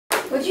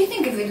What do you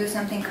think if we do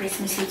something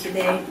Christmassy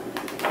today?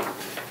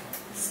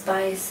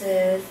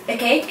 Spices. A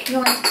cake? You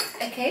want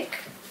a cake?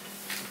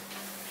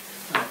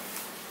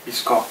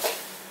 Biscotti.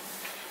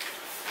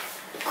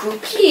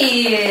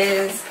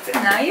 Cookies!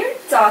 Now you're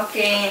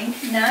talking.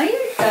 Now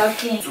you're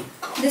talking.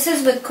 Zucca. This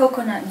is with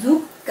coconut.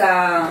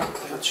 Zucca.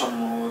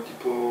 Facciamo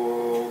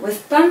tipo...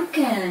 With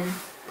pumpkin.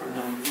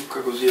 Prendiamo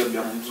zucca così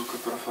abbiamo zucca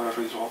per fare il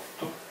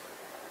risotto.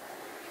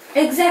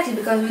 Exactly,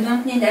 because we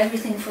don't need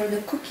everything for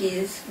the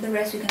cookies. The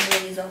rest we can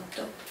do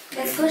risotto.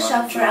 Let's go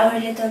shop for our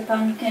little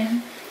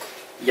pumpkin.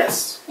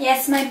 Yes.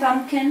 Yes, my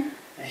pumpkin.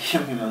 Io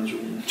mi mangio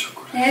un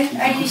cioccolato.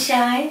 Are you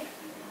shy?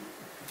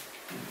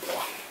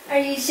 Are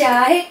you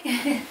shy?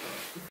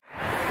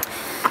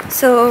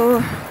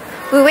 So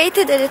we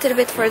waited a little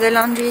bit for the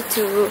laundry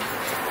to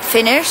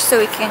finish so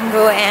we can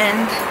go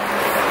and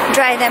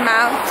dry them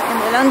out in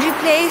the laundry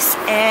place,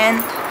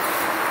 and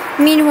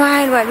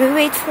meanwhile, while we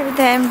wait for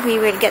them, we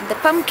will get the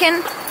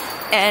pumpkin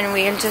and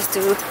we'll just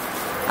do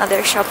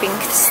other shopping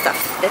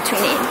stuff that we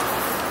need.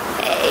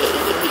 Hey.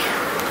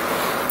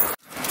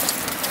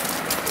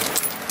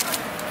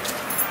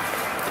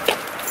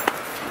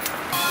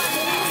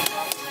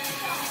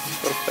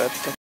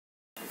 Perfetto.